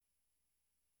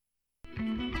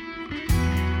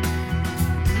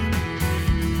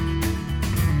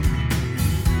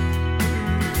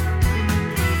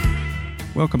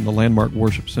Welcome to Landmark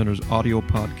Worship Center's audio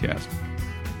podcast.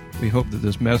 We hope that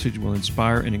this message will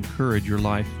inspire and encourage your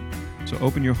life. So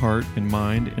open your heart and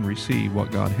mind and receive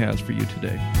what God has for you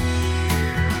today.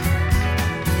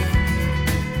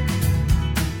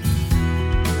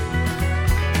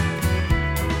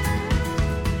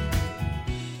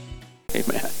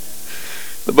 Amen.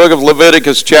 The book of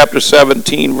Leviticus chapter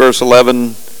 17 verse 11.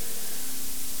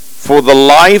 For the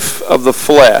life of the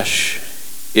flesh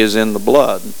is in the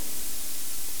blood,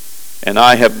 and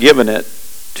I have given it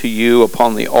to you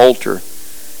upon the altar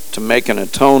to make an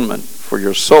atonement for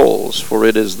your souls, for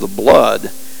it is the blood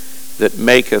that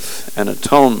maketh an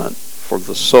atonement for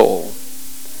the soul.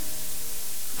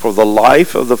 For the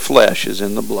life of the flesh is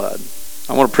in the blood.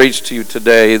 I want to preach to you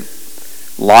today,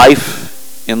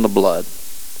 life in the blood.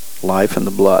 Life in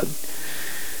the blood.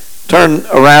 Turn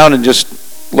around and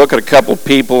just look at a couple of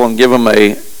people and give them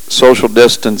a social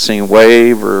distancing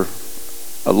wave or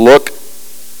a look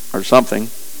or something.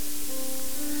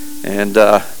 And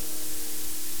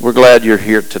we're glad you're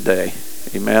here today.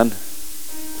 Amen.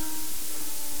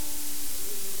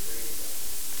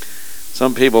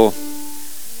 Some people,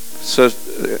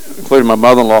 including my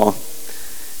mother-in-law,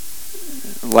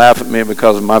 laugh at me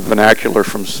because of my vernacular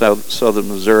from southern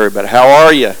Missouri. But how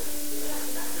are you?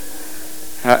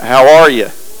 How are you?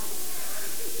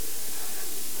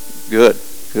 Good,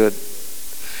 good.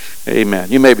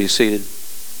 Amen. You may be seated.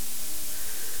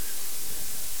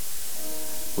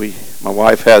 My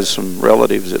wife has some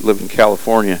relatives that live in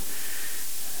California.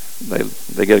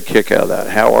 They get a kick out of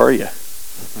that. How are you?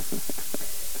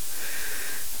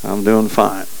 I'm doing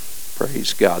fine.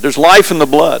 Praise God. There's life in the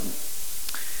blood.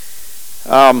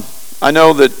 I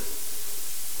know that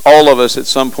all of us at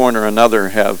some point or another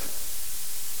have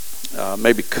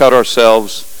maybe cut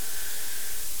ourselves,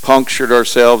 punctured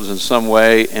ourselves in some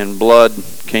way, and blood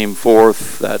came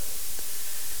forth, that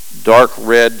dark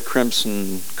red,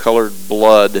 crimson colored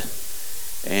blood,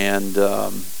 and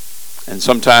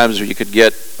sometimes you could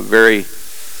get a very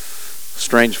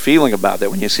strange feeling about that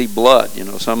when you see blood. You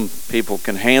know, some people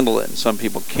can handle it and some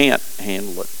people can't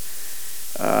handle it.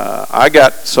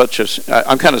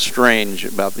 I'm kind of strange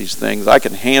about these things. I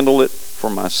can handle it for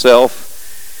myself,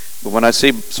 but when I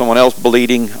see someone else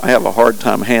bleeding, I have a hard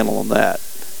time handling that.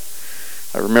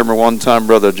 I remember one time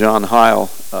Brother John Heil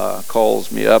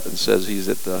calls me up and says he's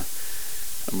at the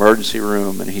emergency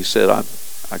room, and he said,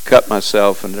 I cut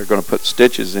myself and they're going to put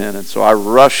stitches in. And so I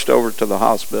rushed over to the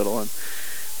hospital and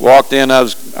walked in. I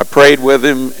prayed with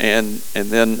him, and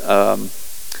then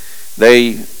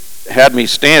they had me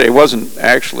stand. It wasn't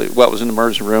actually, well, it was in the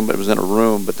emergency room, but it was in a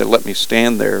room, but they let me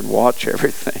stand there and watch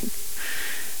everything.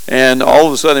 And all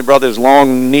of a sudden they brought this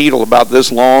long needle about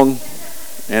this long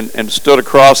and stood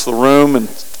across the room, and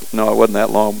no, it wasn't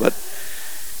that long, but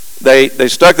they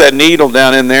stuck that needle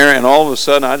down in there, and all of a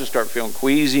sudden I just start feeling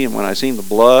queasy, and when I seen the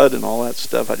blood and all that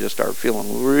stuff, I just started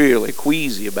feeling really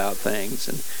queasy about things,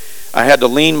 and I had to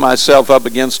lean myself up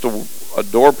against a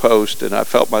doorpost, and I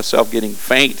felt myself getting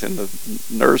faint, and the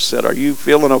nurse said, "Are you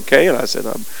feeling okay?" And I said,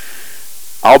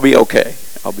 I'll be okay.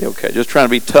 I'll be okay. Just trying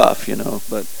to be tough, you know,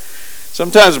 but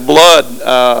sometimes blood,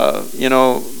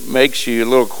 makes you a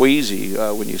little queasy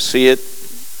when you see it.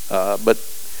 But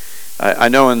I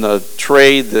know in the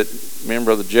trade that me and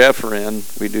Brother Jeff are in,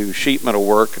 we do sheet metal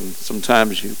work, and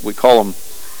sometimes we call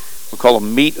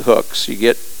them meat hooks. You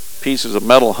get pieces of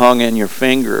metal hung in your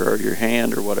finger or your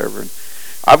hand or whatever. And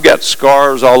I've got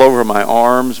scars all over my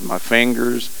arms, my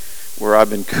fingers, where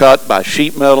I've been cut by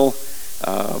sheet metal.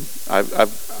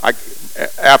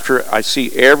 After I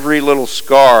see every little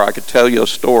scar, I could tell you a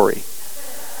story.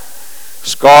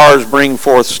 Scars bring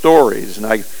forth stories, and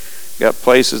I got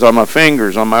places on my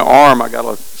fingers, on my arm. I got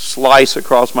a slice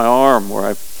across my arm where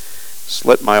I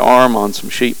slit my arm on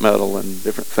some sheet metal and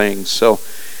different things. So,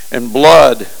 and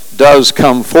blood does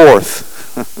come forth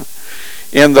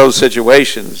in those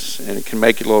situations, and it can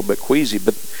make you a little bit queasy.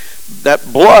 But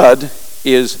that blood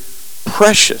is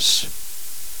precious.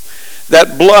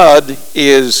 That blood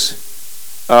is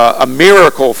a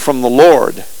miracle from the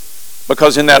Lord,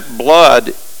 because in that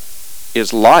blood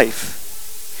is life.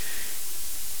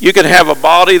 You can have a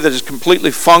body that is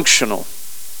completely functional.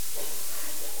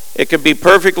 It can be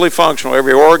perfectly functional,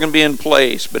 every organ be in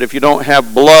place, but if you don't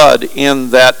have blood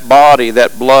in that body,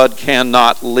 that blood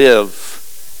cannot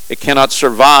live. It cannot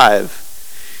survive.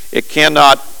 It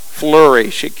cannot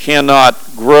flourish. It cannot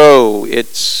grow.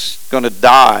 It's going to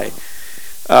die.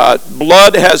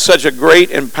 Blood has such a great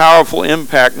and powerful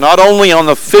impact, not only on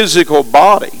the physical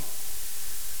body,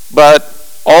 but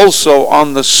also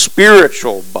on the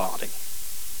spiritual body,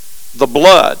 the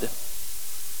blood.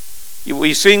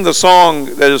 We sing the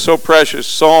song that is so precious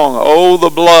song, "Oh, the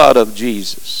blood of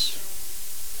Jesus."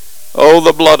 Oh,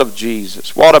 the blood of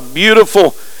Jesus. What a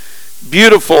beautiful,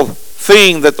 beautiful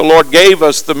thing that the Lord gave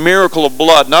us, the miracle of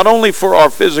blood, not only for our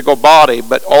physical body,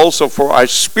 but also for our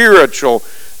spiritual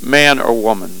man or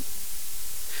woman.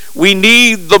 We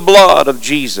need the blood of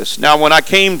Jesus. Now, when I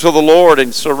came to the Lord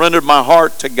and surrendered my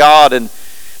heart to God in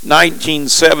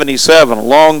 1977, a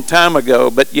long time ago,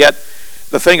 but yet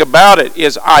the thing about it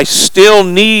is I still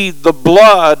need the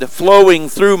blood flowing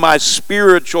through my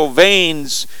spiritual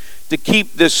veins to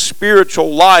keep this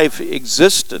spiritual life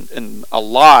existent and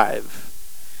alive.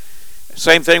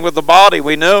 Same thing with the body.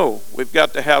 We know we've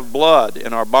got to have blood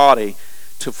in our body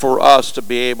for us to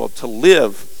be able to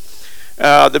live.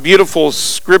 The beautiful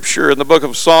scripture in the book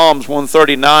of Psalms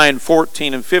 139,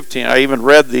 14 and 15. I even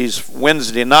read these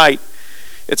Wednesday night.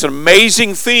 It's an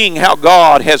amazing thing how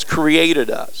God has created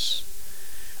us.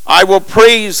 I will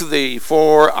praise thee,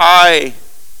 for I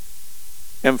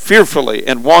am fearfully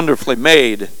and wonderfully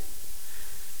made.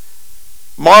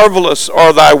 Marvelous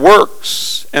are thy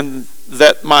works, and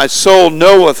that my soul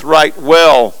knoweth right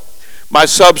well. My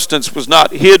substance was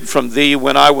not hid from thee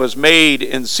when I was made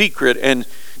in secret and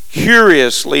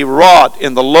curiously wrought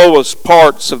in the lowest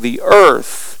parts of the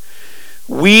earth.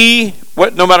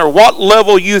 No matter what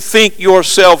level you think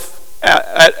yourself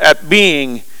at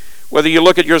being, whether you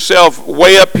look at yourself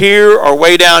way up here or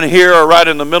way down here or right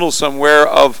in the middle somewhere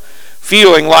of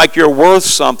feeling like you're worth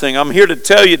something, I'm here to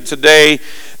tell you today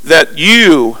that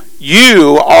you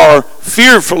are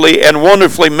fearfully and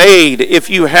wonderfully made if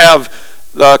you have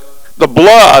the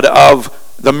blood of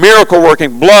the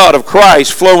miracle-working blood of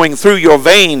Christ flowing through your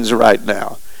veins right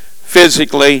now,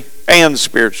 physically and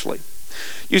spiritually.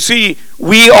 You see,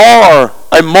 we are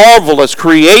a marvelous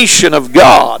creation of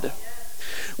God.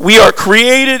 We are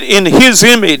created in His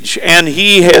image, and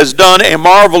He has done a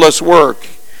marvelous work.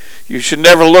 You should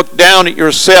never look down at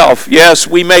yourself. Yes,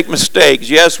 we make mistakes.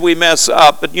 Yes, we mess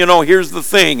up. But here's the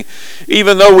thing.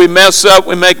 Even though we mess up,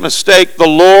 we make mistakes, the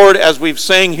Lord, as we've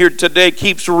sang here today,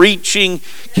 keeps reaching,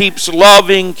 keeps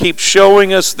loving, keeps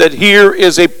showing us that here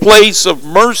is a place of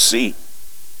mercy.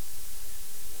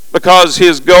 Because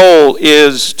His goal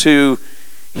is to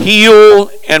heal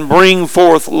and bring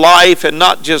forth life, and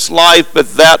not just life,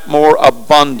 but that more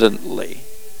abundantly.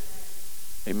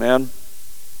 Amen?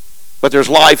 But there's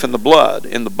life in the blood,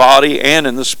 in the body, and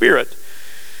in the spirit.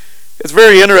 It's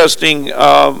very interesting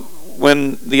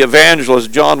when the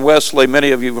evangelist John Wesley,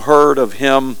 many of you have heard of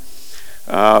him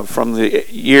from the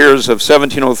years of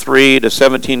 1703 to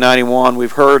 1791.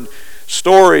 We've heard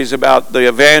stories about the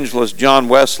evangelist John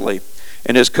Wesley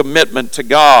and his commitment to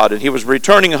God. And he was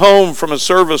returning home from a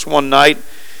service one night,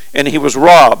 and he was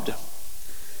robbed.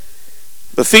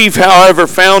 The thief, however,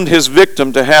 found his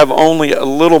victim to have only a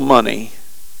little money.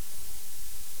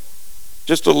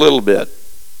 Just a little bit.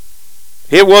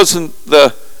 It wasn't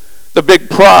the big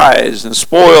prize and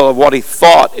spoil of what he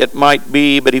thought it might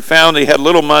be, but he found he had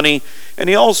little money, and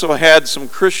he also had some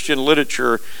Christian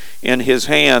literature in his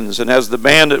hands. And as the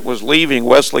bandit was leaving,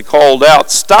 Wesley called out,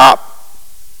 "Stop!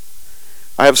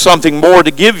 I have something more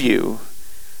to give you."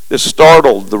 This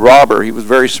startled the robber. He was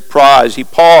very surprised. He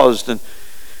paused, and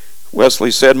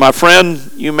Wesley said, "My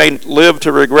friend, you may live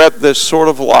to regret this sort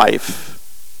of life.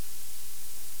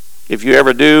 If you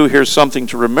ever do, here's something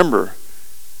to remember.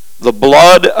 The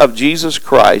blood of Jesus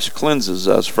Christ cleanses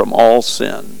us from all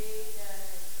sin."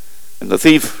 And the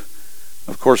thief,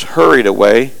 of course, hurried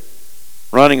away,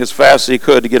 running as fast as he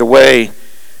could to get away.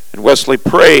 And Wesley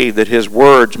prayed that his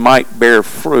words might bear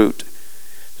fruit,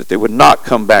 that they would not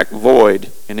come back void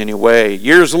in any way.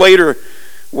 Years later,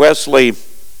 Wesley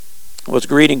was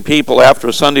greeting people after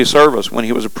a Sunday service when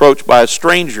he was approached by a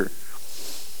stranger.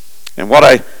 And what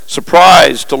a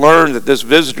surprise to learn that this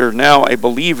visitor, now a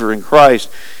believer in Christ,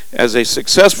 as a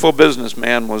successful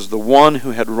businessman, was the one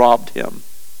who had robbed him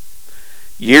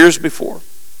years before.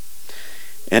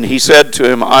 And he said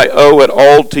to him, "I owe it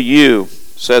all to you,"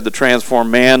 said the transformed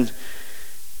man.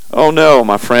 "Oh no,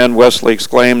 my friend," Wesley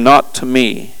exclaimed, "not to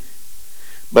me,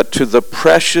 but to the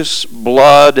precious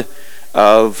blood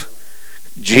of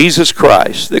Jesus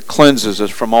Christ that cleanses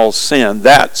us from all sin.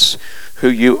 That's who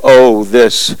you owe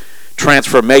this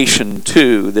transformation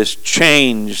to, this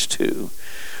change to.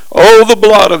 Oh, the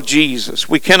blood of Jesus.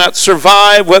 We cannot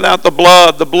survive without the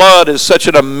blood. The blood is such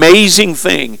an amazing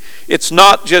thing. It's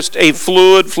not just a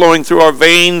fluid flowing through our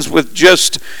veins with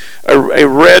just a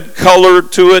red color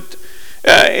to it.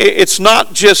 It's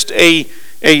not just a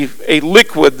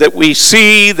liquid that we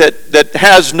see that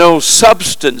has no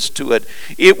substance to it.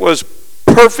 It was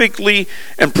perfectly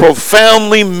and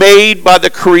profoundly made by the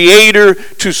Creator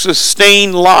to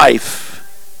sustain life.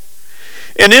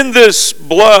 And in this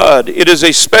blood, it is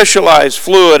a specialized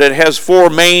fluid. It has 4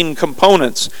 main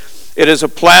components. It is a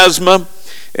plasma,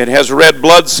 it has red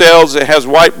blood cells, it has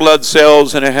white blood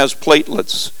cells, and it has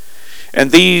platelets.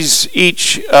 And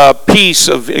each piece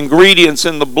of ingredients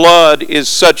in the blood is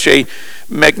such a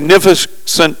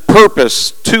magnificent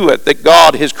purpose to it that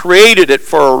God has created it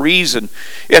for a reason.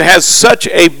 It has such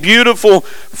a beautiful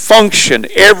function.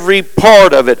 Every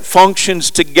part of it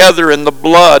functions together in the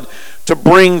blood to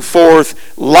bring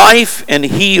forth life and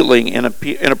healing in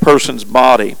a person's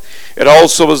body. It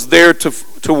also is there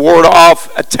to ward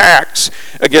off attacks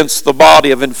against the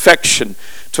body of infection,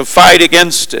 to fight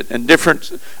against it, and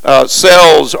different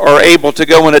cells are able to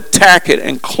go and attack it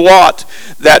and clot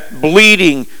that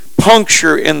bleeding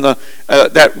puncture in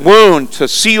that wound to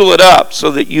seal it up so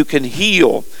that you can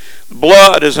heal.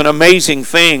 Blood is an amazing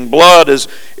thing. Blood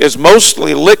is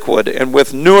mostly liquid and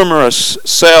with numerous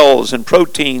cells and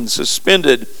proteins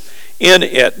suspended in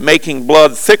it, making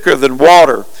blood thicker than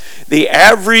water. The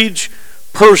average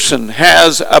person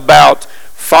has about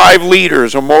 5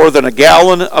 liters or more than a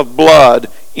gallon of blood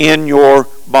in your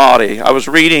body. I was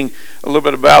reading a little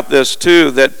bit about this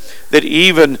too, that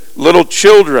even little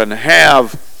children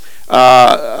have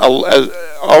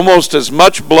almost as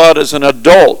much blood as an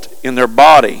adult in their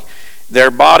body.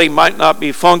 Their body might not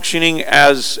be functioning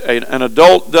as an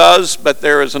adult does, but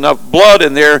there is enough blood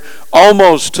in there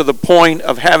almost to the point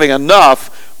of having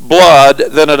enough blood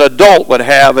that an adult would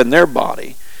have in their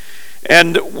body.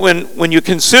 And when you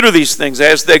consider these things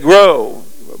as they grow,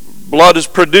 blood is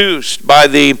produced by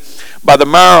the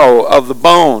marrow of the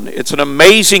bone. It's an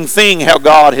amazing thing how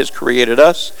God has created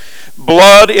us.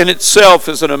 Blood in itself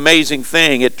is an amazing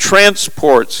thing. It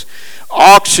transports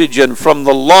oxygen from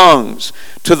the lungs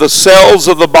to the cells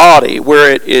of the body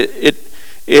where it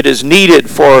is needed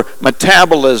for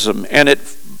metabolism, and it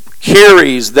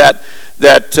carries that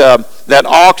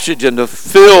oxygen to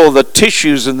fill the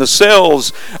tissues and the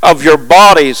cells of your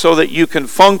body so that you can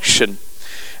function.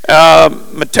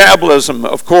 Metabolism,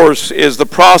 of course, is the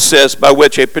process by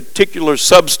which a particular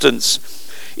substance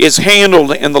is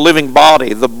handled in the living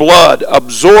body, the blood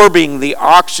absorbing the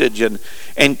oxygen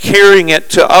and carrying it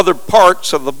to other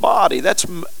parts of the body. That's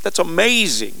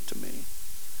amazing to me,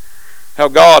 how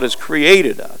God has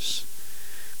created us.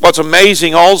 What's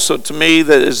amazing also to me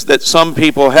is that some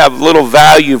people have little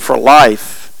value for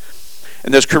life.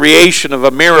 And this creation of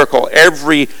a miracle,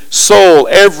 every soul,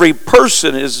 every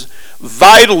person is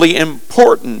vitally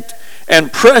important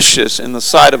and precious in the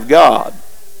sight of God.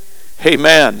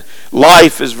 Amen.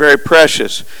 Life is very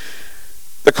precious.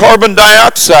 The carbon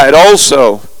dioxide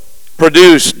also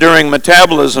produced during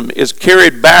metabolism is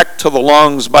carried back to the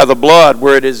lungs by the blood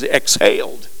where it is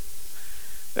exhaled.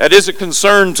 That is a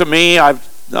concern to me. I'm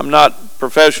not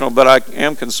professional, but I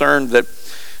am concerned that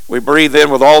we breathe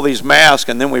in with all these masks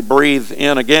and then we breathe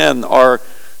in again all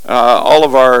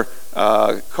of our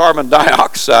carbon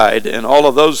dioxide and all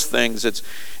of those things. It's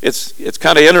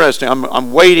kind of interesting.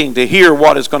 I'm waiting to hear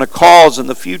what it's going to cause in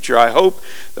the future. I hope,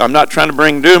 I'm not trying to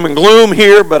bring doom and gloom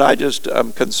here, but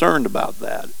I'm concerned about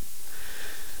that.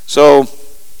 So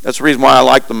that's the reason why I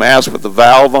like the mask with the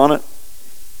valve on it.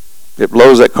 It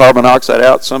blows that carbon dioxide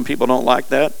out. Some people don't like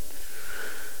that.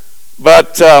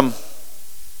 But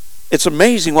it's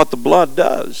amazing what the blood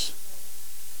does.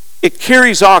 It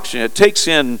carries oxygen. It takes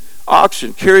in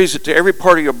oxygen, carries it to every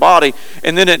part of your body,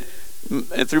 and then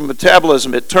through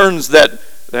metabolism, it turns that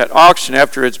oxygen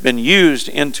after it's been used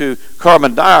into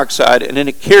carbon dioxide, and then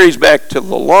it carries back to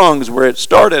the lungs where it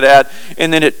started at,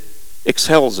 and then it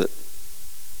exhales it.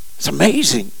 It's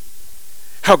amazing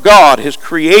how God has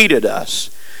created us.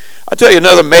 I'll tell you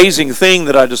another amazing thing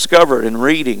that I discovered in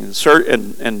reading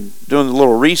and doing a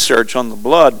little research on the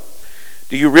blood.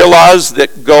 Do you realize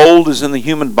that gold is in the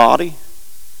human body?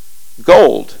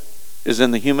 Gold is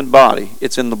in the human body.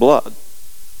 It's in the blood.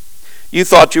 You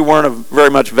thought you weren't of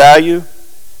very much value?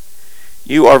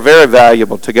 You are very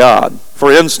valuable to God.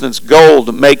 For instance,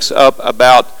 gold makes up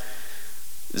about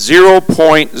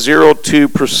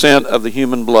 0.02% of the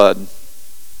human blood.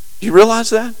 Do you realize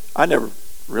that? I never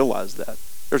realized that.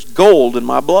 There's gold in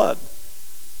my blood.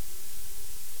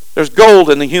 There's gold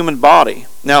in the human body.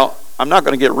 Now, I'm not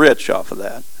going to get rich off of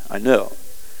that. I know.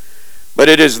 But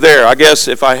it is there. I guess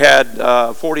if I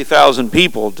had 40,000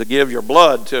 people to give your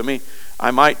blood to me,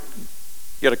 I might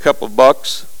get a couple of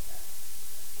bucks.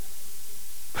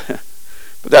 But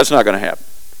that's not going to happen.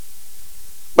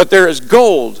 But there is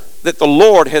gold that the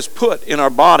Lord has put in our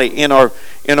body, in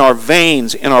our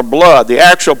veins, in our blood. The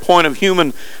actual point of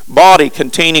human body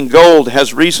containing gold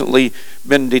has recently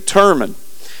been determined.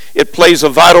 It plays a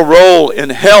vital role in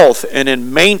health and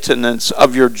in maintenance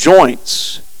of your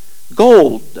joints.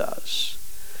 Gold does.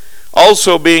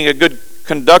 Also, being a good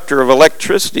conductor of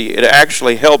electricity, it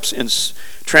actually helps in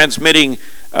transmitting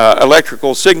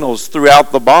electrical signals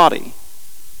throughout the body.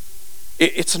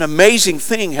 It's an amazing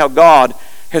thing how God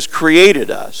has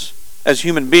created us as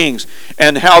human beings,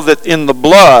 and how that in the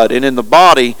blood and in the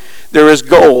body there is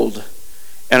gold,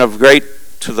 and of great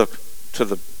to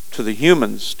the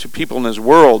humans, to people in this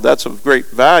world, that's of great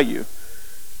value.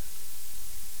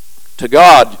 To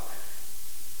God,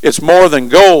 it's more than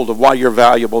gold of why you're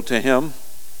valuable to Him.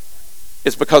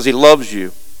 It's because He loves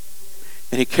you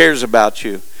and He cares about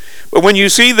you. But when you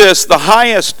see this, the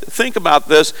highest, think about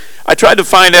this, I tried to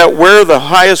find out where the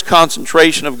highest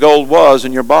concentration of gold was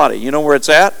in your body. You know where it's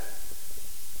at?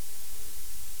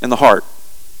 In the heart.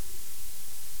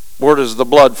 Where does the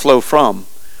blood flow from?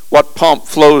 What pump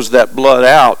flows that blood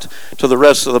out to the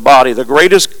rest of the body? The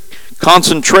greatest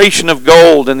concentration of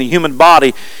gold in the human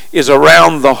body is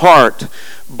around the heart.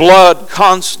 Blood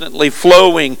constantly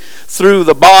flowing through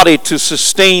the body to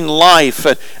sustain life.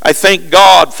 I thank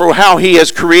God for how He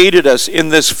has created us in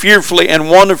this fearfully and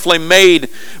wonderfully made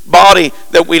body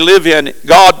that we live in.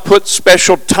 God put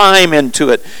special time into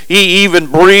it. He even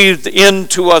breathed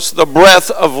into us the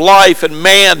breath of life, and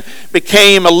man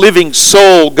became a living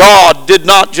soul. God did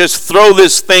not just throw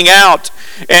this thing out,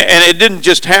 and it didn't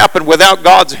just happen without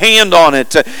God's hand on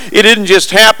it. It didn't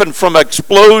just happen from an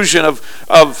explosion of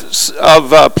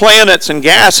planets and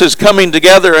gases coming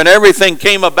together and everything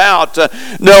came about.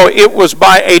 No, it was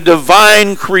by a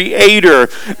divine creator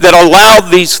that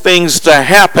allowed these things to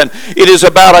happen. It is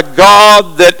about a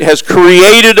God that has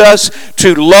created us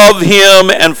to love Him,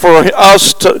 and for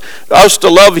us to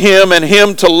love Him and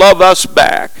Him to love us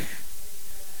back.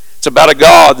 It's about a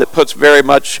God that puts very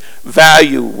much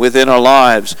value within our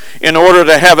lives. In order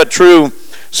to have a true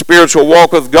spiritual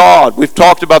walk with God, we've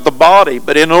talked about the body,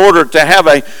 but in order to have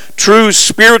a true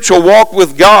spiritual walk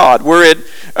with God, where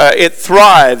it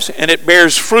thrives and it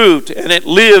bears fruit and it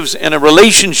lives in a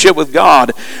relationship with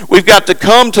God, we've got to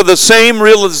come to the same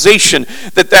realization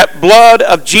that blood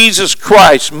of Jesus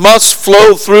Christ must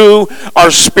flow through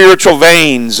our spiritual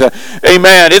veins.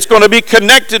 Amen. It's going to be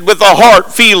connected with the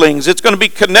heart feelings. It's going to be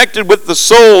connected with the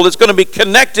soul. It's going to be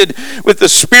connected with the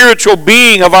spiritual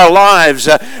being of our lives.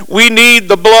 We need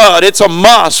the blood. It's a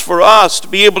must for us to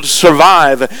be able to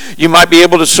survive. You might be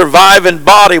able to survive in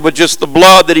body with just the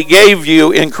blood that He gave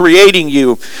you in creating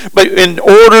you. But in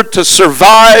order to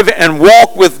survive and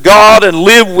walk with God and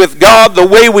live with God the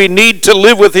way we need to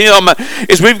live with Him,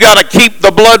 is we've got to keep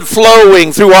the blood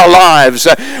flowing through our lives.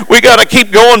 We got to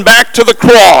keep going back to the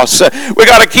cross. We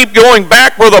got to keep going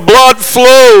back where the blood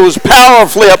flows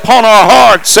powerfully upon our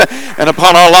hearts and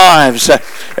upon our lives.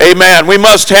 Amen. We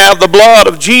must have the blood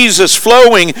of Jesus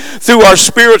flowing through our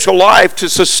spiritual life to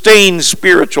sustain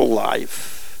spiritual life.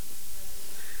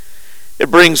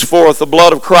 It brings forth, the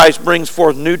blood of Christ brings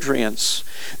forth nutrients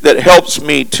that helps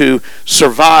me to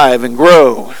survive and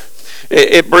grow.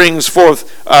 It brings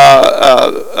forth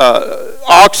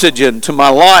oxygen to my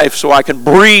life so I can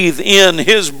breathe in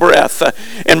His breath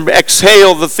and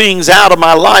exhale the things out of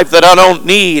my life that I don't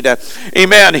need.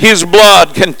 Amen. His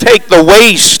blood can take the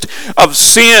waste of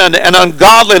sin and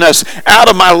ungodliness out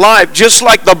of my life, just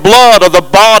like the blood of the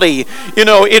body. You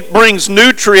know, it brings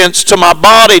nutrients to my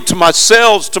body, to my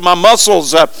cells, to my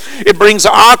muscles. It brings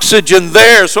oxygen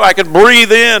there so I can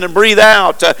breathe in and breathe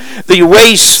out the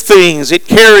waste things. It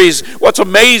carries, what's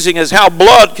amazing is how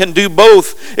blood can do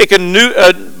both. It can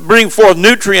bring forth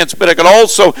nutrients, but it can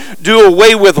also do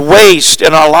away with waste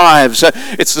in our lives.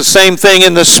 It's the same thing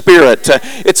in the spirit.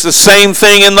 It's the same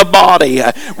thing in the body.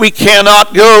 We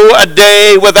cannot go a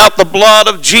day without the blood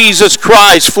of Jesus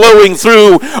Christ flowing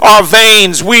through our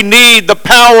veins. We need the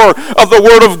power of the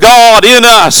Word of God in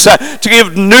us to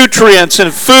give nutrients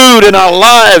and food in our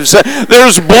lives.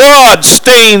 There's blood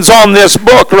stains on this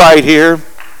book right here.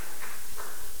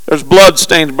 There's blood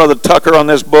stains, Brother Tucker, on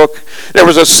this book. There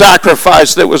was a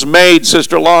sacrifice that was made,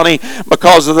 Sister Lonnie,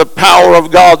 because of the power of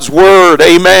God's Word.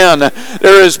 Amen.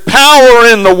 There is power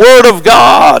in the Word of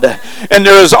God, and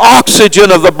there is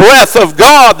oxygen of the breath of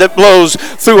God that blows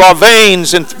through our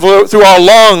veins and through our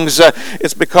lungs.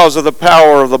 It's because of the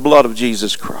power of the blood of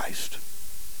Jesus Christ.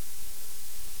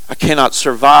 I cannot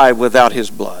survive without His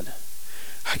blood.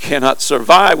 I cannot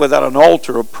survive without an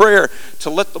altar of prayer to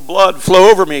let the blood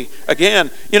flow over me again.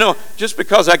 You know, just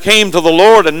because I came to the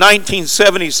Lord in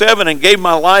 1977 and gave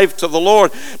my life to the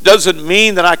Lord doesn't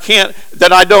mean that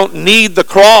I don't need the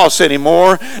cross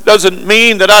anymore. Doesn't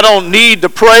mean that I don't need to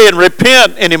pray and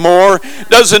repent anymore.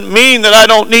 Doesn't mean that I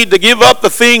don't need to give up the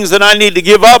things that I need to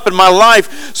give up in my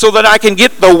life so that I can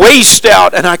get the waste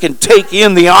out and I can take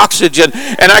in the oxygen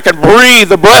and I can breathe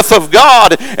the breath of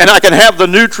God and I can have the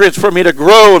nutrients for me to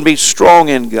grow and be strong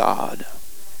in God.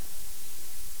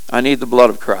 I need the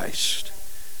blood of Christ.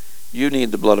 You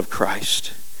need the blood of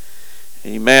Christ.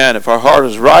 Amen. If our heart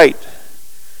is right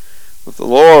with the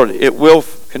Lord, it will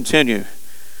continue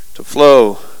to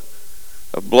flow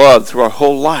of blood through our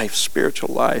whole life,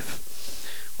 spiritual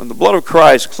life. When the blood of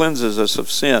Christ cleanses us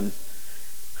of sin,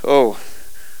 oh,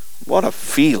 what a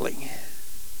feeling.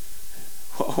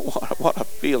 What a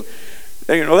feeling.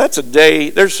 You know, that's a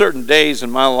day, there's certain days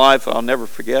in my life I'll never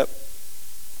forget.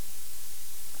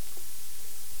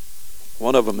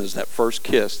 One of them is that first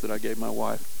kiss that I gave my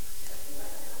wife.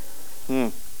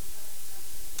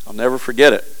 I'll never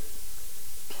forget it.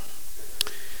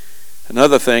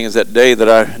 Another thing is that day that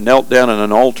I knelt down in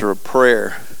an altar of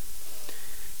prayer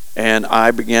and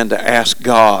I began to ask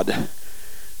God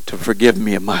to forgive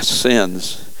me of my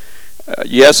sins.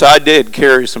 Yes, I did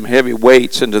carry some heavy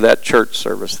weights into that church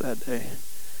service that day.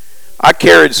 I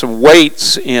carried some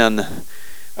weights in.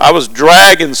 I was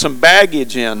dragging some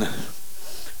baggage in.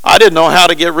 I didn't know how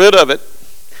to get rid of it.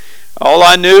 All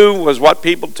I knew was what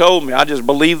people told me. I just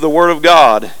believed the Word of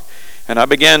God. And I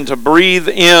began to breathe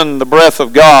in the breath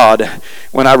of God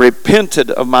when I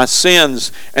repented of my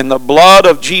sins, and the blood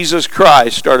of Jesus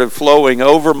Christ started flowing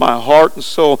over my heart and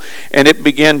soul, and it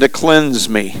began to cleanse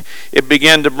me. It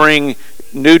began to bring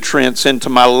nutrients into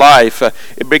my life.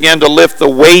 It began to lift the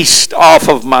waste off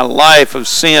of my life of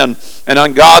sin and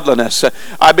ungodliness.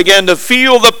 I began to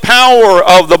feel the power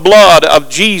of the blood of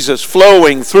Jesus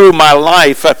flowing through my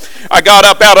life. I got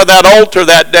up out of that altar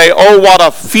that day. Oh, what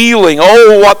a feeling.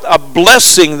 Oh, what a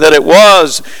blessing that it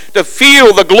was to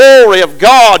feel the glory of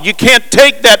God. You can't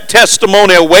take that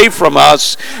testimony away from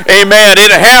us. Amen.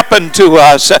 It happened to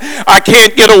us. I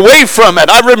can't get away from it.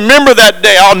 I remember that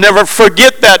day. I'll never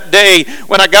forget that day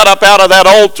when I got up out of that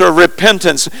altar of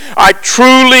repentance. I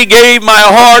truly gave my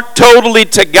heart totally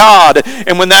to God.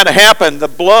 And when that happened, the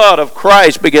blood of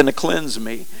Christ began to cleanse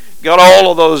me. Got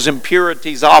all of those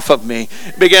impurities off of me.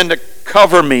 Began to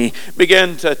cover me.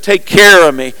 Began to take care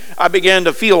of me. I began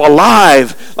to feel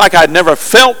alive like I'd never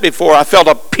felt before. I felt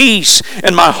a peace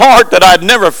in my heart that I'd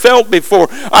never felt before.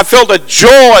 I felt a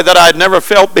joy that I'd never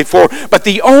felt before. But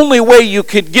the only way you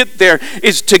could get there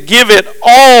is to give it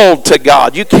all to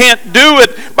God. You can't do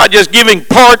it by just giving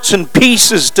parts and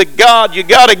pieces to God. You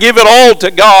got to give it all to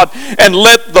God and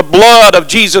let the blood of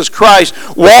Jesus Christ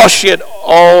wash it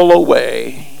all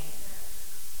away.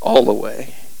 All the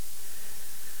way.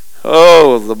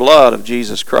 Oh, the blood of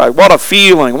Jesus Christ. What a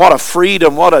feeling, what a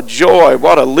freedom, what a joy,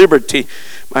 what a liberty.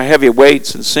 My heavy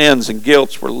weights and sins and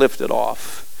guilts were lifted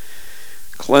off.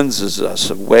 Cleanses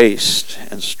us of waste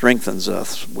and strengthens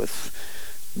us with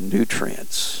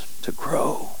nutrients to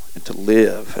grow and to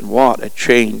live. And what a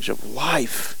change of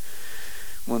life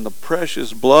when the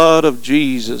precious blood of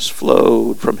Jesus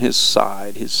flowed from his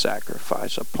side, his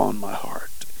sacrifice upon my heart.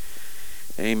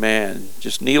 Amen.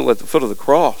 Just kneel at the foot of the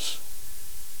cross.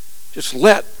 Just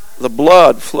let the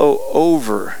blood flow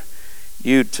over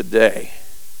you today.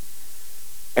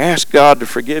 Ask God to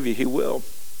forgive you. He will.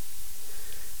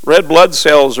 Red blood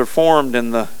cells are formed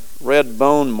in the red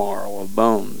bone marrow of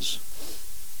bones.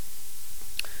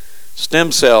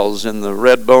 Stem cells in the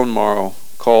red bone marrow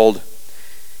called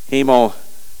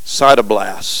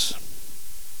hemocytoblasts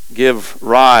give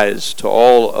rise to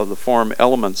all of the foreign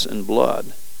elements in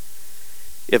blood.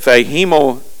 If a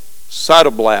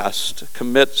hemocytoblast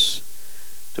commits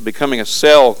to becoming a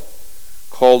cell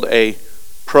called a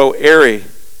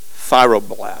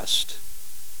proarythroblast,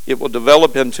 it will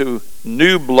develop into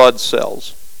new blood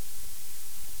cells.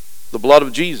 The blood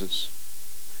of Jesus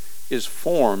is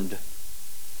formed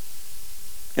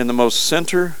in the most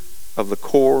center of the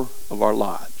core of our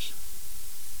lives.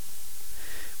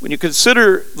 When you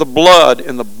consider the blood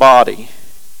in the body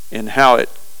and how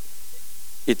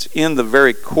it's in the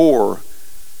very core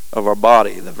of our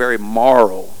body, the very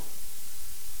marrow.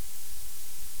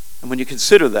 And when you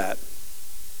consider that,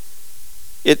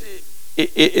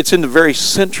 it's in the very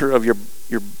center of your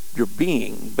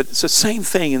being, but it's the same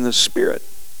thing in the spirit.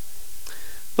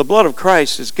 The blood of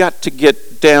Christ has got to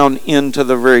get down into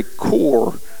the very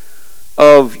core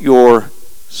of your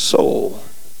soul.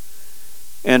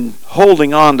 And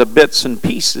holding on to bits and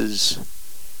pieces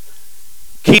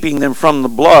keeping them from the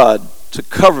blood to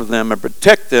cover them and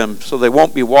protect them so they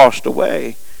won't be washed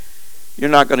away, you're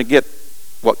not going to get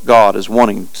what God is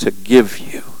wanting to give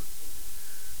you.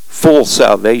 Full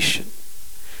salvation.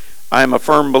 I am a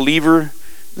firm believer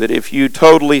that if you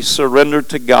totally surrender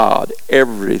to God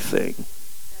everything,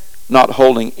 not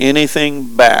holding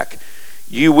anything back,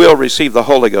 you will receive the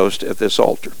Holy Ghost at this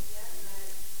altar.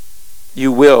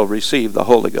 You will receive the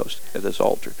Holy Ghost at this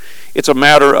altar. It's a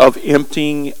matter of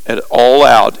emptying it all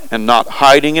out and not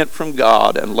hiding it from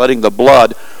God and letting the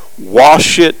blood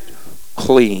wash it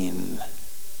clean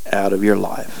out of your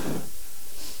life.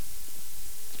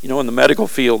 You know, in the medical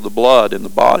field, the blood in the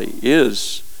body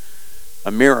is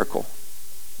a miracle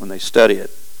when they study it.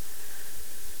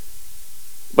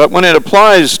 But when it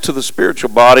applies to the spiritual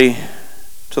body,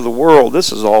 to the world,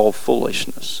 this is all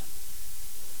foolishness.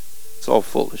 It's all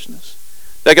foolishness.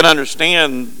 They can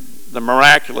understand the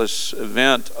miraculous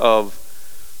event of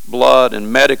blood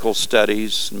and medical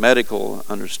studies, medical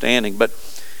understanding, but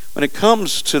when it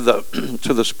comes to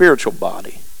the spiritual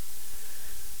body,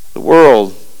 the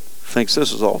world thinks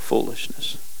this is all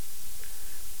foolishness.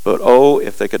 But oh,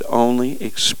 if they could only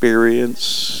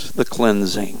experience the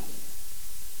cleansing.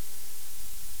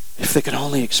 If they could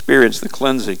only experience the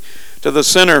cleansing. To the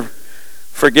sinner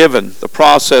forgiven, the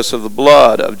process of the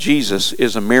blood of Jesus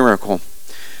is a miracle.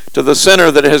 To the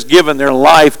sinner that has given their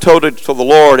life totally to the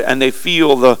Lord, and they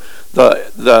feel the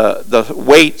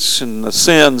weights and the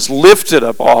sins lifted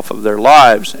up off of their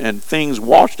lives and things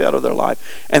washed out of their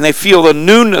life, and they feel the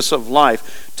newness of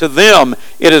life. To them,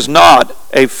 it is not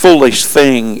a foolish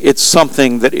thing. It's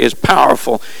something that is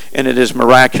powerful and it is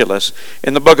miraculous.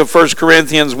 In the book of 1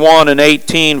 Corinthians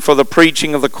 1:18, for the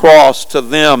preaching of the cross to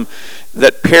them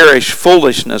that perish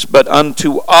foolishness, but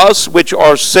unto us which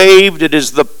are saved it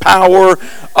is the power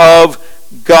of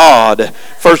God.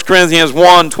 1 Corinthians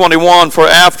 1:21, for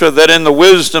after that in the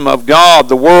wisdom of God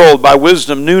the world by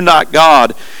wisdom knew not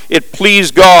God, it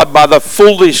pleased God by the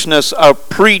foolishness of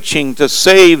preaching to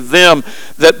save them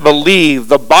that believe.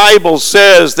 The Bible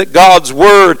says that God's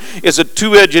word is a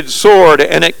two-edged sword,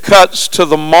 and it cuts to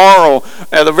the marrow,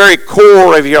 at the very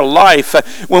core of your life.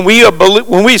 When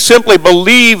we simply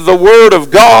believe the word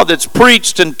of God that's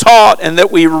preached and taught and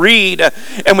that we read,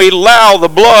 and we allow the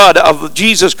blood of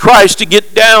Jesus Christ to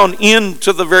get down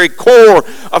into the very core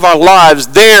of our lives,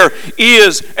 there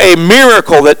is a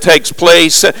miracle that takes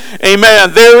place.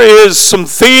 Amen. There is some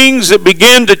things that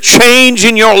begin to change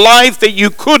in your life that you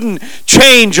couldn't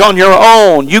change on your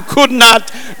own. You could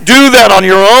not do that on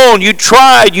your own. You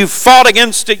tried, you fought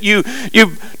against it, you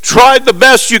tried the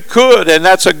best you could, and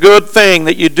that's a good thing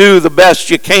that you do the best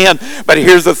you can. But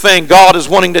here's the thing, God is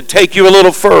wanting to take you a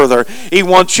little further. He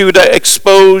wants you to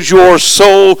expose your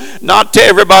soul, not to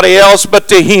everybody else, but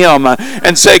to Him,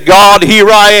 and say, God, here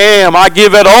I am. I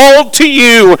give it all to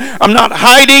you. I'm not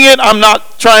hiding it. I'm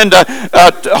not trying to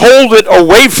hold it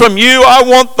away from you. I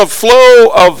want the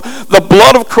flow of the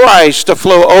blood of Christ to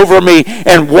flow over me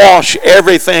and wash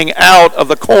everything out of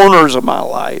the corners of my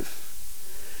life.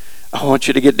 I want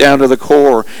you to get down to the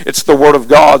core. It's the Word of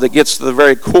God that gets to the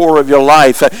very core of your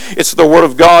life. It's the Word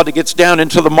of God that gets down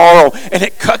into the marrow, and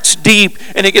it cuts deep,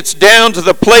 and it gets down to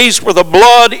the place where the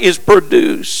blood is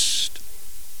produced.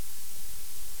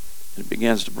 It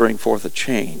begins to bring forth a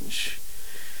change.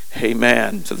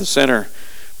 Amen. To the sinner,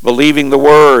 believing the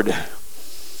Word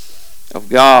of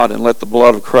God, and let the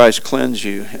blood of Christ cleanse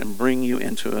you and bring you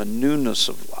into a newness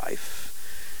of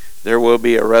life. There will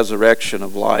be a resurrection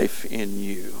of life in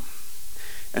you.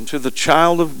 And to the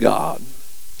child of God,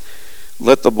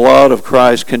 let the blood of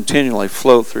Christ continually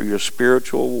flow through your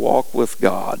spiritual walk with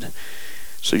God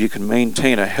so you can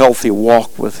maintain a healthy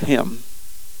walk with Him.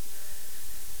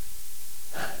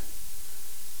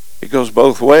 It goes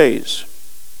both ways.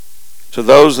 To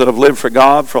those that have lived for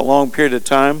God for a long period of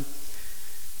time,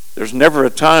 there's never a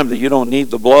time that you don't need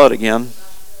the blood again.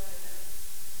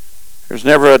 There's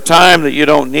never a time that you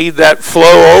don't need that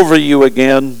flow over you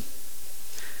again.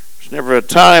 There's never a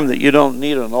time that you don't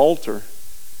need an altar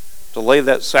to lay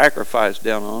that sacrifice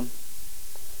down on.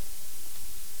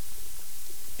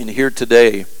 And here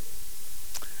today,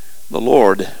 the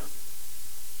Lord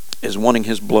is wanting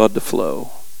His blood to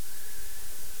flow.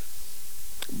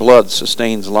 Blood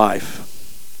sustains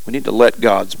life. We need to let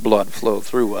God's blood flow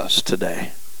through us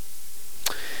today.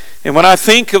 And when I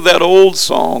think of that old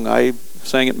song, I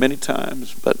sang it many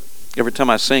times, but every time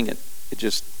I sing it,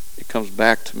 it comes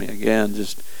back to me again.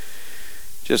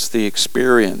 Just the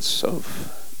experience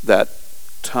of that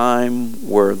time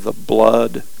where the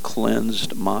blood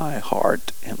cleansed my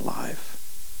heart and life.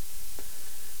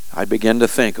 I begin to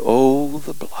think, oh,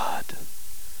 the blood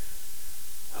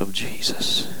of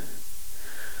Jesus.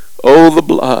 Oh, the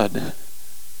blood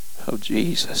of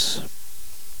Jesus.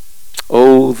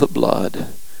 Oh, the blood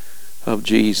of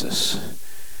Jesus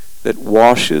that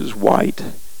washes white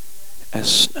as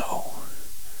snow.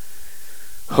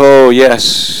 Oh,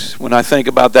 yes, when I think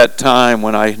about that time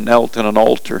when I knelt in an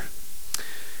altar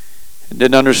and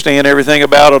didn't understand everything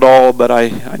about it all, but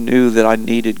I knew that I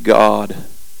needed God.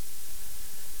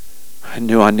 I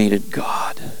knew I needed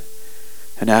God.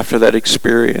 And after that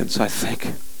experience, I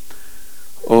think,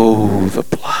 oh, the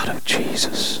blood of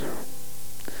Jesus.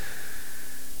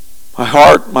 My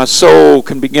heart, my soul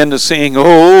can begin to sing,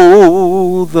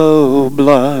 oh, the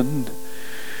blood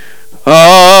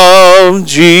of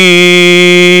Jesus.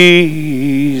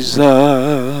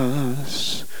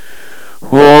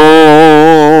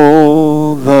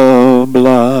 Oh, the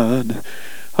blood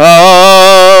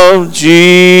of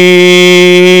Jesus.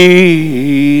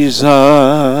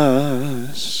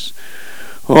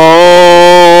 Oh,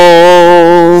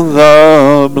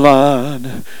 the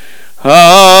blood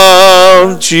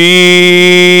of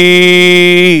Jesus.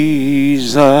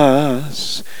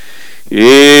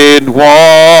 It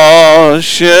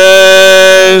washes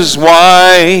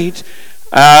white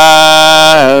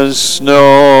as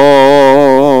snow.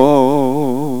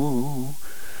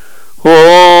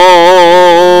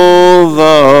 Oh,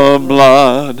 the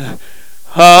blood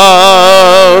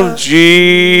of Jesus.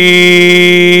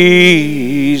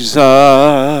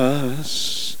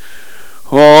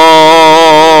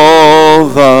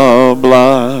 Oh, the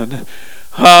blood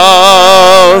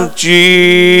of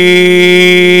Jesus.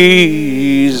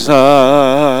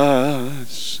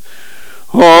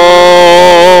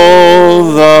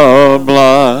 Oh, the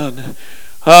blood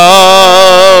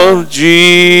of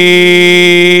Jesus.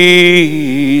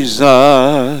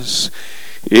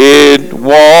 It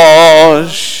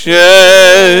washes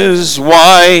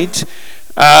white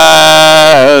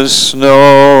as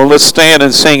snow. Let's stand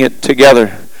and sing it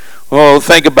together. Oh,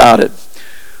 think about it.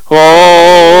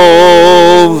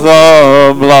 Oh,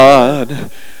 the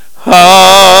blood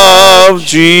of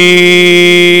Jesus.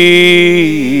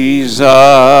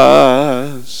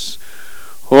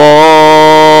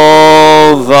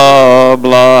 Oh, the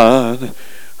blood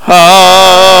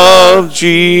of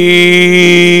Jesus.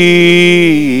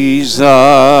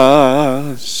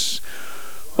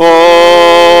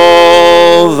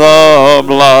 Oh, the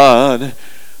blood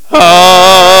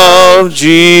of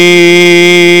Jesus.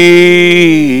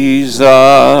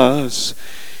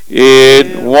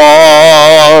 It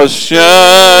washes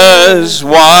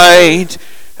white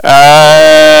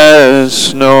as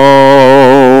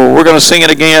snow. We're going to sing it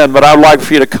again, but I'd like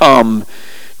for you to come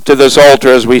to this altar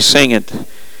as we sing it.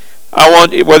 I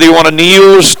want, whether you want to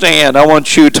kneel or stand, I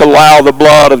want you to allow the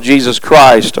blood of Jesus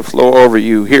Christ to flow over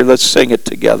you. Here, let's sing it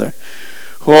together.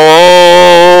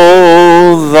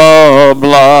 Oh, the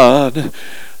blood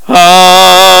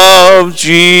of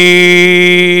Jesus.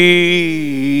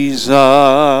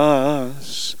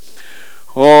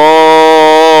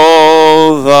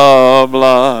 Oh, the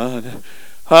blood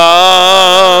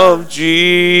of Jesus.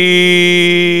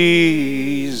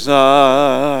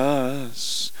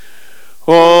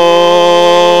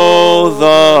 Oh,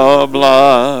 the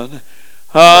blood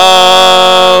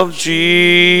of Jesus.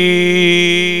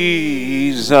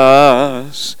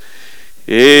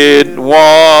 It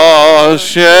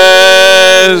washes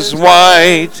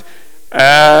white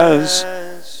as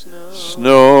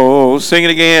snow. Sing it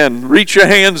again. Reach your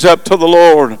hands up to the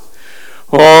Lord.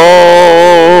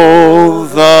 Oh,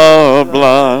 the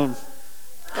blood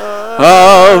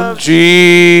of Jesus.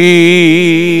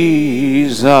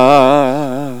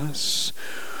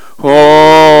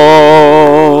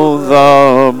 Oh,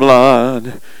 the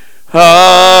blood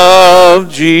of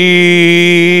Jesus.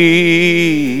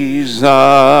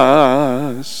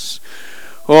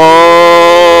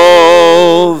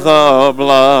 Oh, the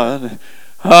blood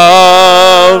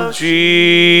of Jesus.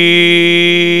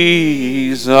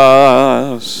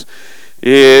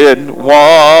 It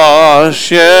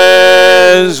washes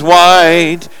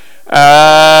white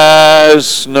as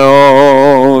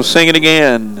snow. Sing it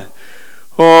again.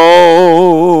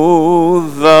 Oh,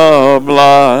 the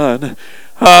blood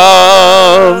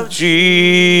of Jesus.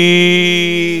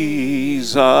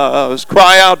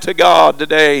 Cry out to God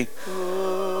today.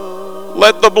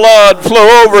 Let the blood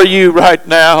flow over you right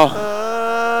now.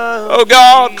 Oh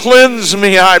God, cleanse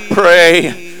me, I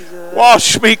pray.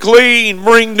 Wash me clean.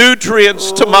 Bring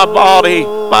nutrients to my body,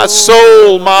 my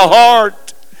soul, my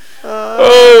heart.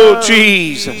 Oh,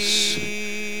 Jesus.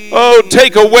 Oh,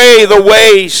 take away the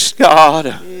waste, God.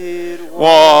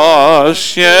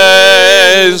 Washes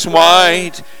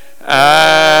white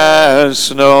as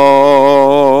snow.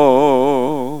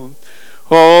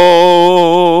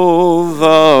 Oh,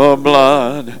 the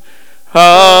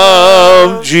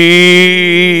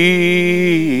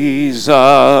Jesus.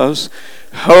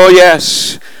 Oh,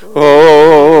 yes.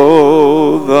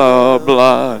 Oh, the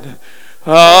blood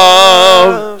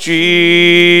of Jesus.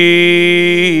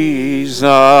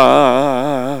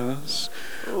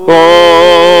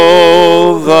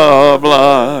 Oh, the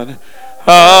blood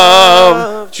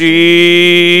of Jesus.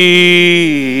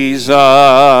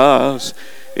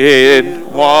 It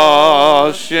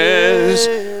washes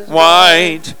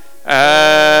white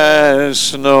as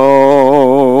snow.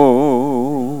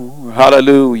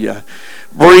 Hallelujah.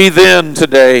 Breathe in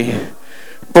today.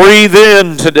 Breathe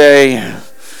in today.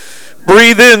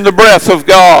 Breathe in the breath of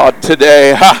God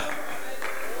today.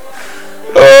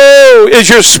 Oh, is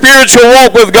your spiritual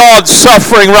walk with God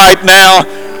suffering right now?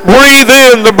 Breathe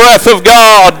in the breath of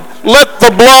God. Let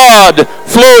the blood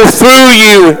flow through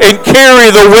you and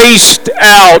carry the waste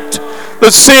out,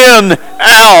 the sin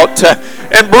out,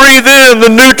 and breathe in the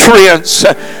nutrients.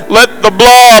 Let the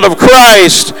blood of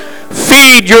Christ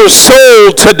feed your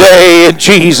soul today in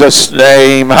Jesus'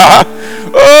 name.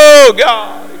 Oh,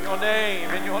 God, in your name,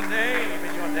 in your name,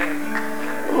 in your name.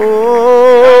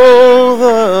 Oh,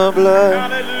 the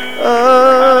blood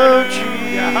of Jesus.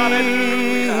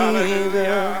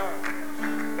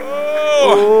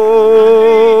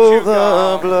 Oh,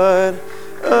 the blood.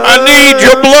 I need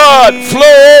your blood.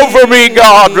 Flow over me,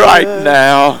 God, right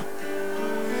now.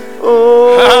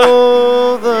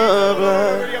 Oh, the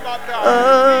blood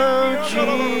of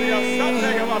Jesus.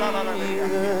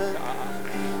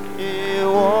 It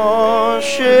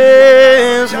washes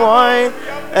white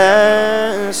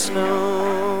as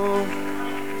snow.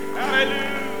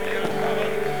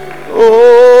 Oh,